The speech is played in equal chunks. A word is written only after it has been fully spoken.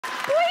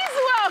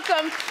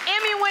welcome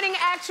Emmy-winning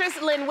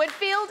actress Lynn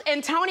Whitfield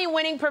and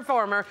Tony-winning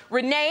performer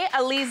Renée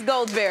Elise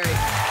Goldsberry.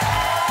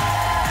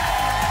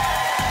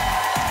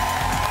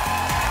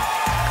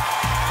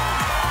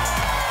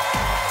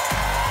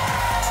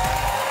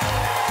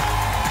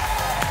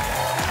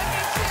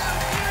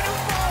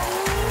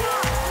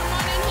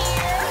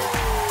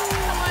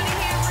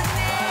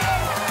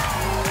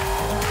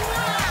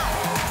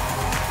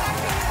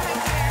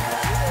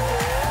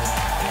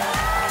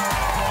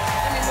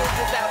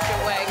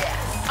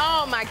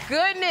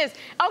 Goodness.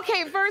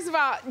 Okay, first of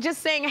all,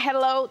 just saying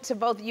hello to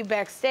both of you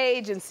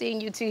backstage and seeing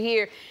you two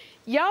here.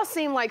 Y'all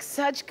seem like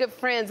such good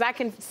friends. I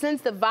can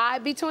sense the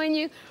vibe between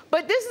you.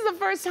 But this is the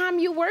first time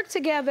you work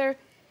together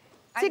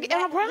on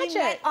a project. We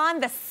met on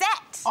the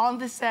set. On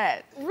the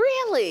set.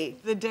 Really?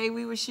 The day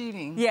we were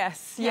shooting.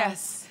 Yes.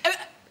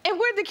 And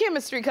where'd the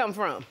chemistry come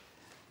from?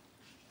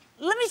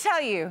 Let me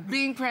tell you.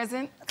 Being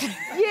present.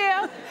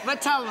 Yeah.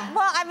 But tell them.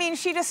 Well, I mean,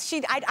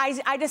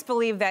 I just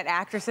believe that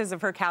actresses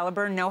of her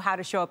caliber know how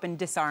to show up and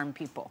disarm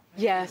people.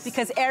 Yes.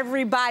 Because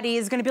everybody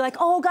is going to be like,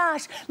 oh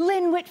gosh,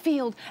 Lynn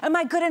Whitfield, am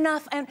I good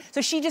enough? And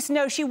so she just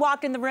knows. She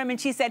walked in the room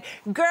and she said,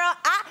 girl,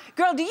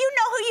 do you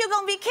know who you're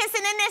going to be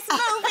kissing in this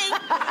movie?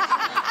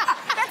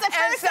 That's the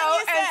first thing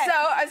you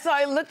said. So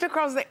I looked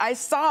across I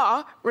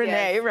saw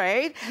Renee, yes.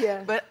 right?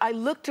 Yeah. But I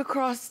looked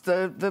across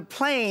the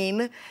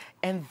plane,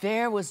 and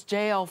there was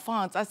J.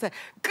 Alphonse. I said,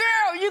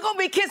 girl, you're going to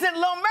be kissing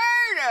Lil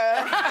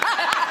Murder.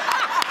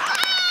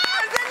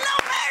 I said,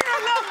 Lil Murder.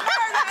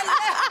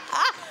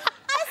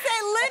 I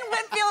said, Lynn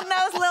Whitfield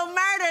knows Lil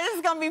Murder. This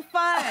is going to be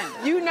fun.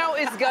 You know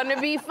it's going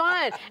to be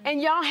fun.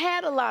 And y'all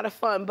had a lot of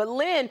fun. But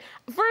Lynn,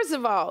 first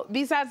of all,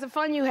 besides the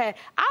fun you had,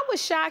 I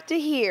was shocked to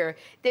hear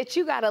that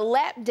you got a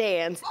lap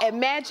dance at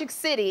Magic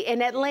City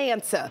in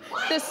Atlanta.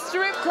 The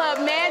strip club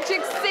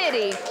Magic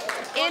City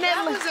in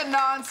Atlanta. That was a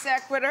non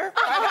sequitur.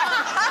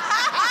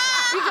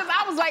 Because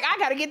I was like, I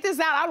got to get this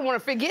out. I don't want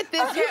to forget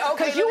this. Okay,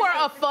 because you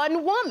are a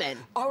fun woman.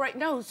 All right,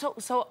 no,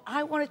 so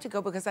I wanted to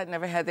go because I'd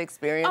never had the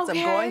experience.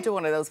 Okay. I'm going to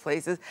one of those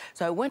places.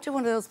 So I went to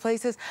one of those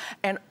places,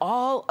 and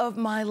all of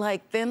my,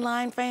 like, Thin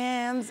Line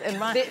fans and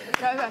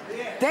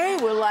they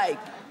were like,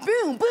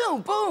 boom,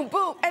 boom, boom,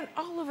 boom. And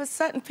all of a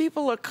sudden,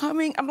 people are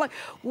coming. I'm like,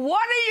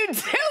 what are you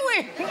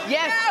doing?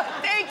 Yes. No,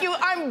 thank you.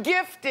 I'm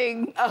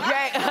gifting.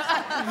 Okay.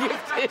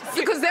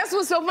 Because that's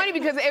what's so funny,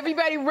 because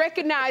everybody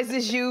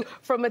recognizes you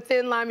from a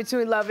thin line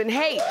between love and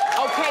hate.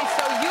 Okay,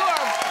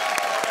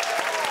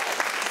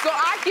 so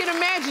I can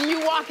imagine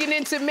you walking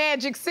into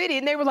Magic City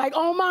and they were like,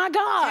 oh my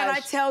gosh. Can I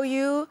tell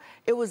you,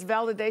 it was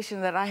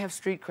validation that I have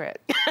street cred.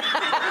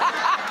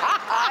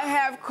 I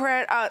have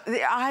cred,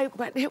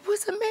 but it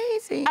was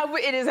amazing.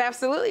 It is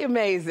absolutely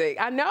amazing.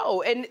 I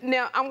know. And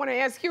now I want to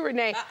ask you,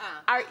 Renee,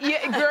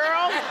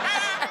 girl,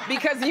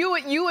 because you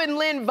and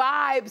Lynn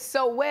vibe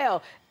so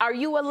well. Are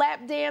you a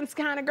lap dance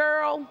kind of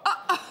girl?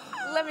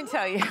 Let me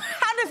tell you,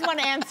 I just want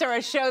to answer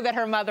a show that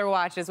her mother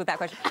watches with that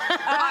question.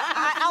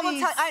 I will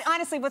tell you,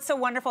 honestly, what's so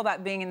wonderful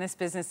about being in this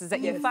business is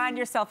that you find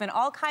yourself in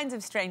all kinds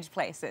of strange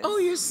places. Oh,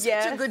 you're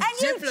such a good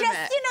and you diplomat.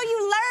 just,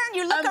 you learn,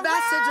 you look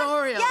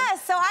Ambassadorial. around.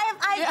 Yes, so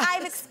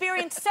I've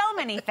experienced so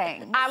many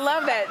things. I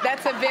love that.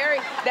 That's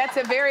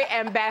a very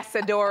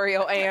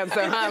ambassadorial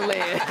answer, huh,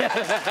 Lynn?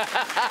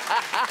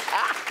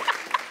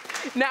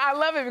 Now, I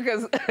love it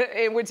because,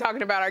 and we're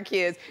talking about our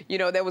kids,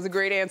 that was a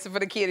great answer for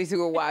the kiddies who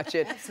were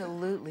watching.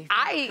 Absolutely.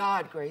 Thank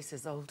God Grace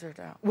is older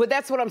now. Well,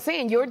 that's what I'm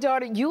saying. Your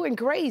daughter, you and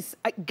Grace,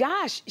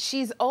 gosh,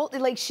 she's old.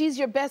 Like, she's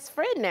your best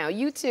friend now,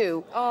 you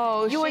two.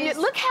 Oh,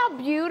 look how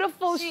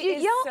beautiful she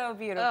is. So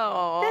beautiful.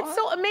 Oh. That's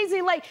so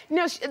amazing. Like,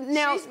 now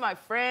she's my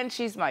friend,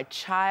 she's my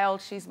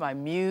child, she's my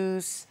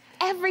muse.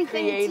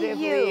 Everything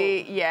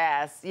Creatively, to you.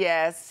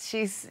 Yes.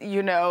 She's,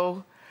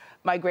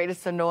 my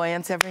greatest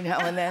annoyance every now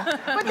and then.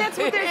 But that's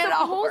what they're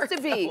supposed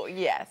to be.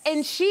 Yes.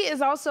 And she is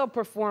also a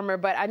performer,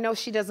 but I know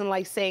she doesn't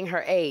like saying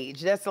her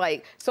age. That's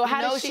like, so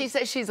how does she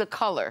says she's a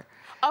color.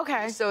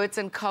 Okay. So it's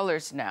in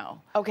colors now.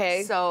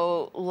 Okay.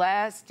 So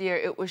last year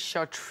it was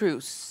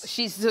chartreuse.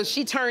 So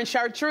she turned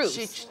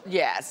chartreuse.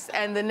 Yes.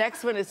 And the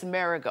next one is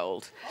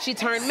marigold. She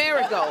turned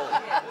marigold.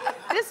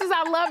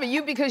 I love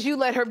it. Because you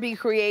let her be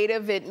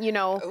creative and,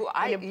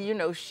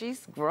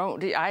 she's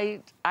grown.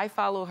 I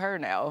follow her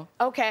now.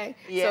 Okay.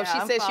 Yeah, so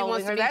she says she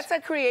wants to be. That's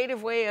a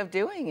creative way of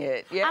doing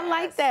it. Yes. I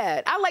like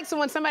that. I like, so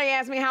when somebody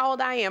asks me how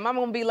old I am, I'm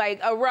going to be like,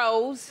 a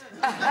Rose.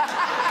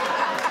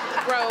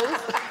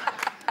 Rose.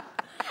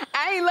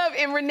 I love,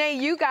 and Renee,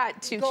 you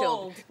got two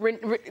children.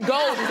 Gold, is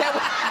that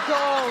what?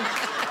 Gold.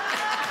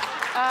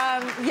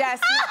 Yes,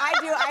 I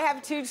do. I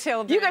have two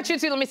children. You got your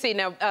two. Let me see.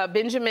 Now,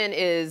 Benjamin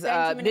is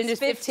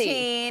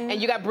 15.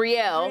 And you got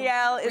Brielle.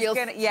 Brielle is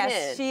going to,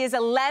 yes, she is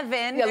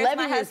 11. Yeah, 11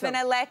 my husband,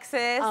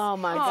 Alexis. Oh,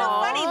 my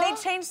God. It's so funny.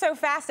 They change so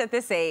fast at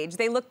this age.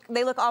 They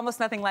look almost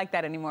nothing like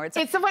that anymore. It's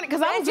so funny,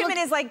 because Benjamin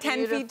is like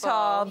 10 feet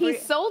tall.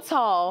 He's so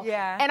tall.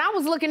 Yeah. And I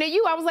was looking at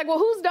you. I was like, well,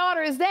 whose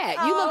daughter is that?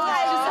 You look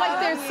just like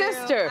their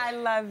sister. I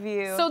love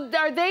you. So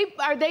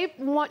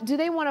do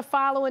they want to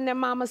follow in their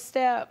mama's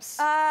steps?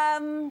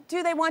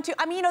 Do they want to?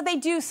 I mean, you know, they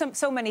do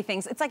so many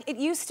things. It's like, it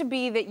used to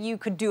be that you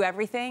could do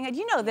everything, and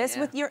you know this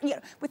with your,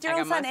 with your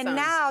own son, and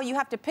now you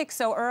have to pick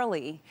so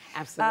early.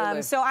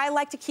 Absolutely. So I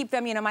like to keep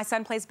them, you know, my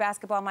son plays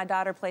basketball, my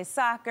daughter plays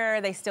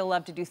soccer, they still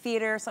love to do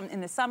theater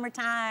in the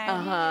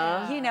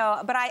summertime, you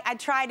know, but I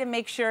try to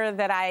make sure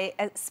that I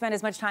spend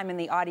as much time in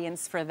the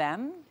audience for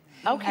them.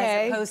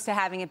 Okay. As opposed to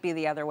having it be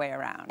the other way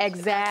around.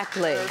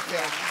 Exactly.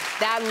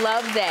 I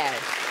love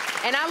that.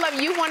 And I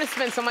love, you want to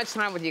spend so much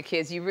time with your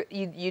kids.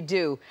 You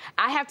do.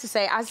 I have to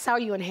say, I saw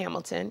you in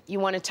Hamilton. You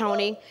won a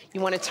Tony.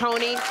 You won a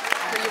Tony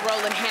for your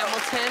role in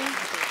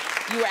Hamilton.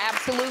 You were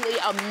absolutely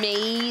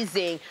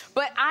amazing.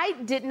 But I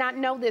did not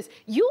know this.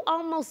 You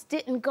almost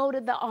didn't go to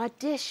the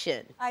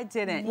audition. I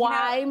didn't.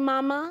 Why, you know,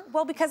 Mama?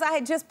 Well, because I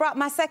had just brought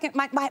my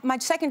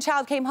second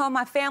child came home,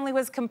 my family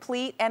was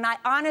complete, and I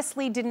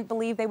honestly didn't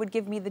believe they would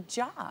give me the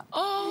job.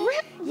 Oh,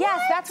 really?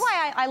 Yes, that's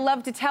why I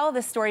love to tell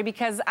this story,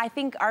 because I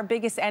think our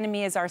biggest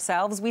enemy is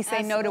ourselves. We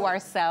say no to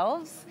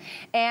ourselves.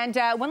 And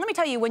let me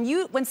tell you,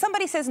 when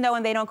somebody says no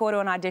and they don't go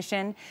to an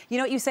audition, you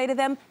know what you say to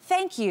them?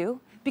 Thank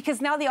you.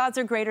 Because now the odds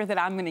are greater that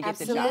I'm going to get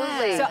the job.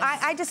 So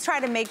I just try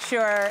to make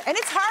sure, and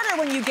it's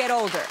harder when you get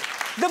older.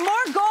 The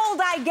more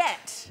gold I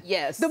get,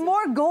 the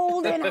more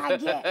golden I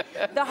get,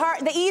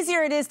 the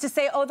easier it is to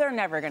say, oh, they're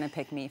never going to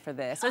pick me for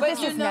this, or but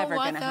this is never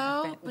going to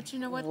happen. But you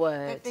know what? What?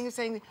 That thing is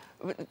saying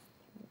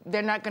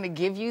they're not going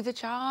to give you the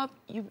job.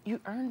 You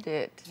earned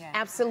it. Yeah.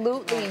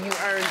 Absolutely, you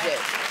earned it.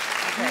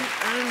 You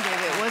earned it.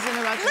 It wasn't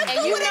about the...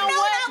 And you know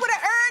what? I would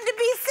have earned to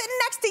be sitting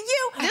next to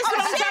you. This is what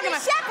I'm talking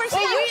about.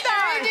 Well, we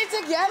earned it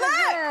together,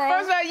 girl.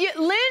 First of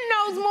all, Lynn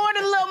knows more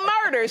than a little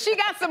murder. She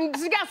got some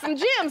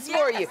gems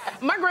for you.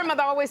 My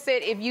grandmother always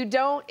said, if you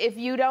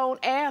don't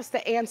ask,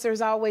 the answer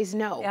is always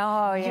no.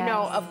 Oh, yeah. You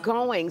know, of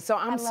going. So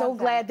I'm so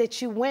glad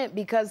that you went,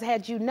 because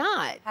had you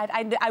not,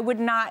 I would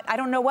not. I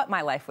don't know what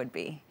my life would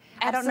be.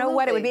 Absolutely. I don't know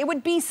what it would be. It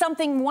would be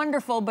something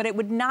wonderful, but it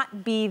would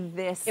not be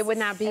this. It would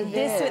not be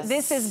this.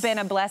 This has been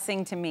a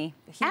blessing to me.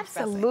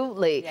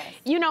 Absolutely. Yes.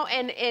 You know,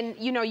 and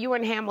you know, you were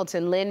in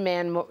Hamilton.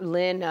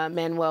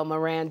 Lin-Manuel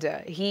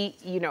Miranda.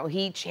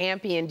 He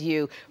championed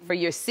you for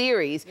your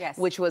series,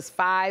 which was Girls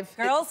Five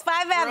Ever. Girls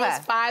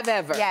Five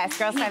Ever. Yes,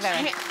 Girls Five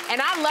Ever.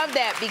 And I love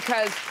that,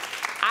 because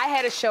I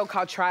had a show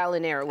called Trial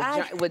and Error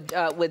with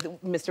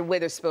Mr.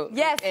 Witherspoon.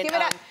 Yes, give it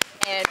up.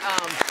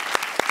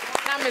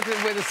 Not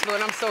Mrs.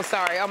 Witherspoon, I'm so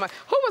sorry. Who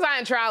was I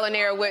in Trial and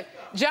Error with?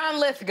 John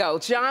Lithgow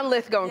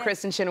and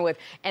Kristen Chenoweth.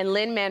 And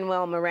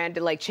Lin-Manuel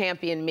Miranda,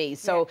 championed me.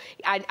 So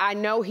I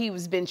know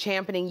he's been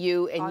championing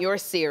you in your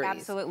series.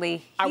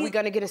 Absolutely. Are we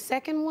going to get a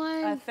second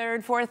one? A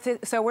third,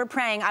 fourth. So we're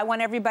praying. I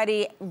want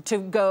everybody to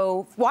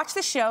go watch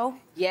the show.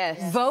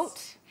 Yes.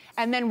 Vote.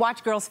 And then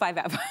watch Girls Five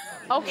Ever.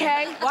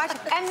 Okay. Watch,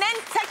 and then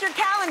set your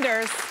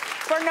calendars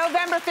for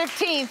November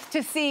 15th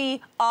to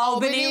see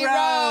Albany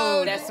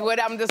Road. That's what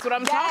I'm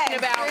talking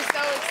about. We're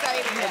so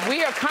excited.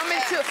 We are coming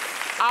to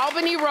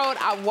Albany Road.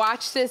 I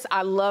watched this.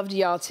 I loved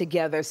y'all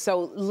together.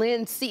 So,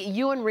 Lynn,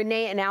 you and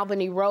Renee and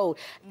Albany Road.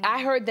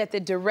 I heard that the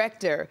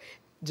director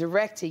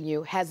directing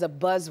you has a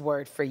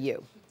buzzword for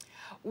you.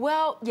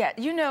 Well, yeah,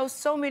 you know,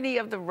 so many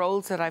of the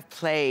roles that I've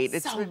played.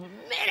 So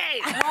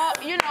many! Well,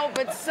 you know,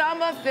 but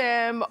some of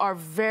them are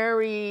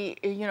very,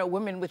 you know,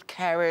 women with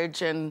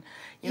carriage and,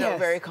 you know,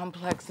 very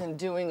complex and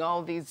doing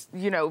all these,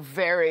 you know,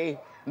 very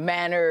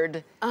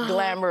mannered,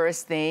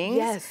 glamorous things.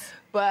 Yes.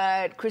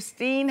 But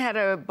Christine had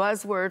a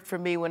buzzword for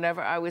me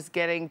whenever I was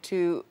getting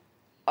too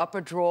up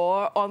a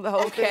drawer on the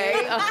whole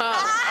thing.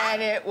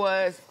 And it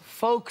was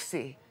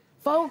folksy.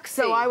 Folksy.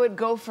 So I would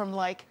go from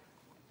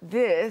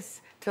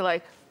this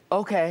to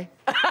okay.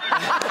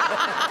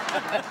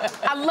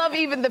 I love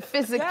even the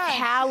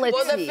physicality.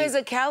 Well, the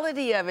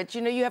physicality of it, you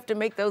know, you have to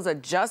make those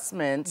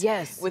adjustments.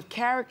 Yes. With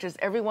characters,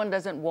 everyone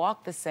doesn't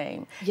walk the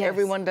same. Yes.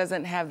 Everyone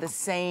doesn't have the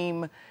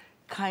same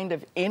kind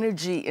of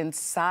energy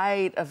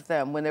inside of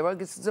them. When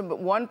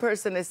one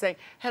person is saying,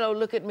 hello,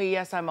 look at me,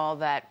 yes, I'm all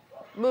that.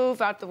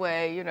 Move out the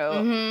way, you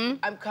know,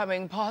 I'm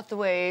coming, part the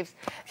waves.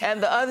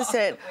 And the other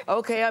said,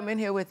 okay, I'm in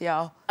here with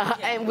y'all.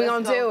 And we're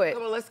going to do it.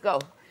 Come on, let's go.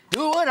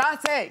 Do what I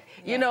say.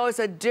 You know, it's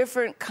a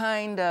different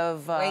kind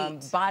of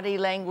body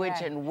language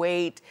and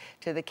weight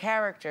to the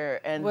character.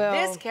 And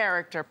this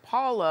character,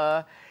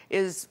 Paula,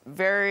 is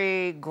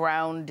very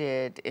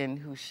grounded in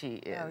who she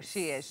is. Oh,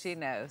 she is. She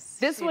knows.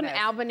 This one,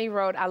 Albany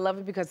Road, I love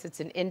it because it's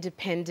an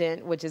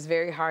independent, which is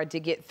very hard to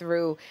get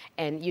through.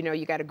 And, you know,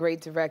 you got a great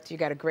director, you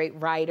got a great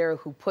writer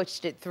who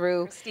pushed it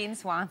through. Christine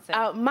Swanson.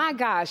 Oh, my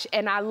gosh.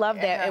 And I love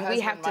that. And we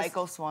have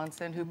Michael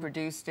Swanson, who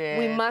produced it.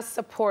 We must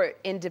support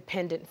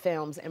independent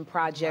films and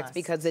projects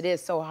because it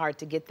is so hard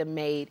to get them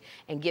made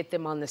and get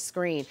them on the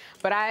screen.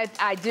 But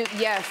I do,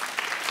 yes.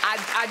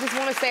 I just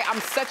want to say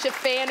I'm such a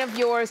fan of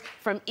yours,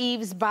 from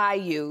Eve's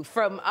Bayou,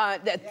 from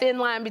The Thin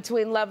Line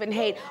Between Love and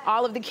Hate,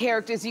 all of the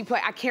characters you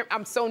play.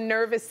 I'm so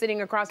nervous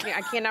sitting across from me.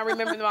 I cannot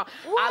remember them all.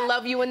 I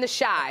love you in The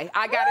Shy.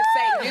 I got to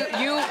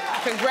say, you,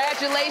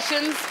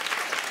 congratulations.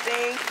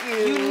 Thank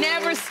you. You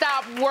never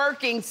stop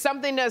working,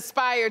 something to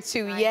aspire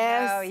to,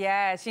 yes? Oh,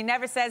 yeah. She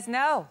never says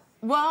no.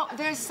 Well,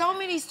 there's so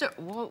many stories.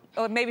 Well,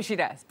 Or maybe she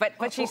does,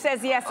 but she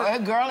says yes.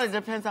 Girl, it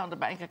depends on the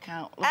bank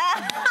account.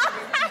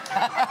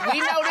 We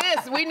know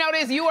this. We know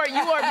this. You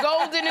are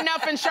golden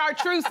enough and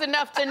chartreuse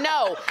enough to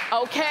know.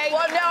 Okay.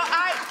 Well,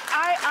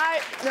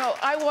 no,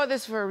 I wore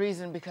this for a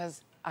reason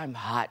because I'm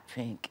hot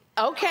pink.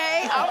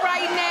 Okay. All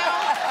right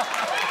now.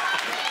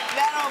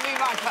 That'll be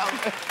my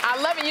color.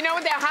 I love it. You know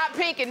what? That hot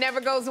pink, it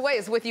never goes away.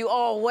 It's with you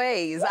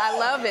always. I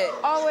love it.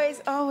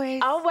 Always,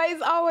 always.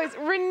 Always, always.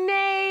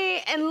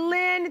 Renee and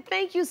Lynn,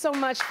 thank you so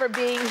much for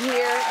being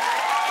here.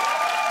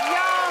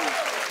 Y'all,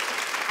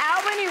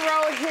 Albany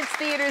Road hits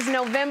theaters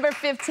November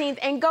 15th,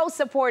 and go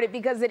support it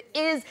because it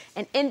is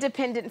an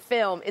independent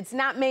film. It's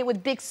not made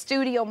with big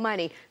studio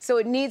money, so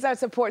it needs our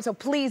support, so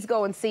please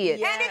go and see it.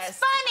 Yes. And it's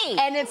funny.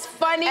 And it's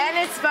funny. And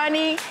it's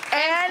funny.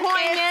 And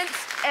poignant.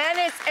 And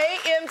it's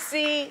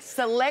AMC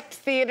Select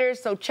Theater,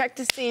 so check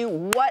to see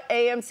what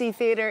AMC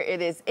theater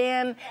it is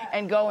in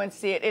and go and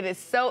see it. It is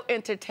so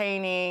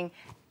entertaining.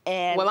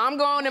 And well, I'm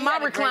going in my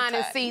had a great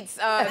reclining time. seats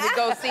to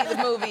go see the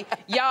movie.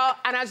 Y'all,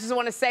 and I just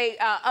want to say,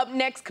 up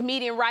next,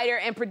 comedian, writer,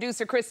 and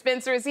producer Chris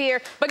Spencer is here.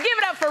 But give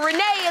it up for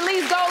Renée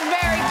Elise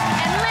Goldsberry.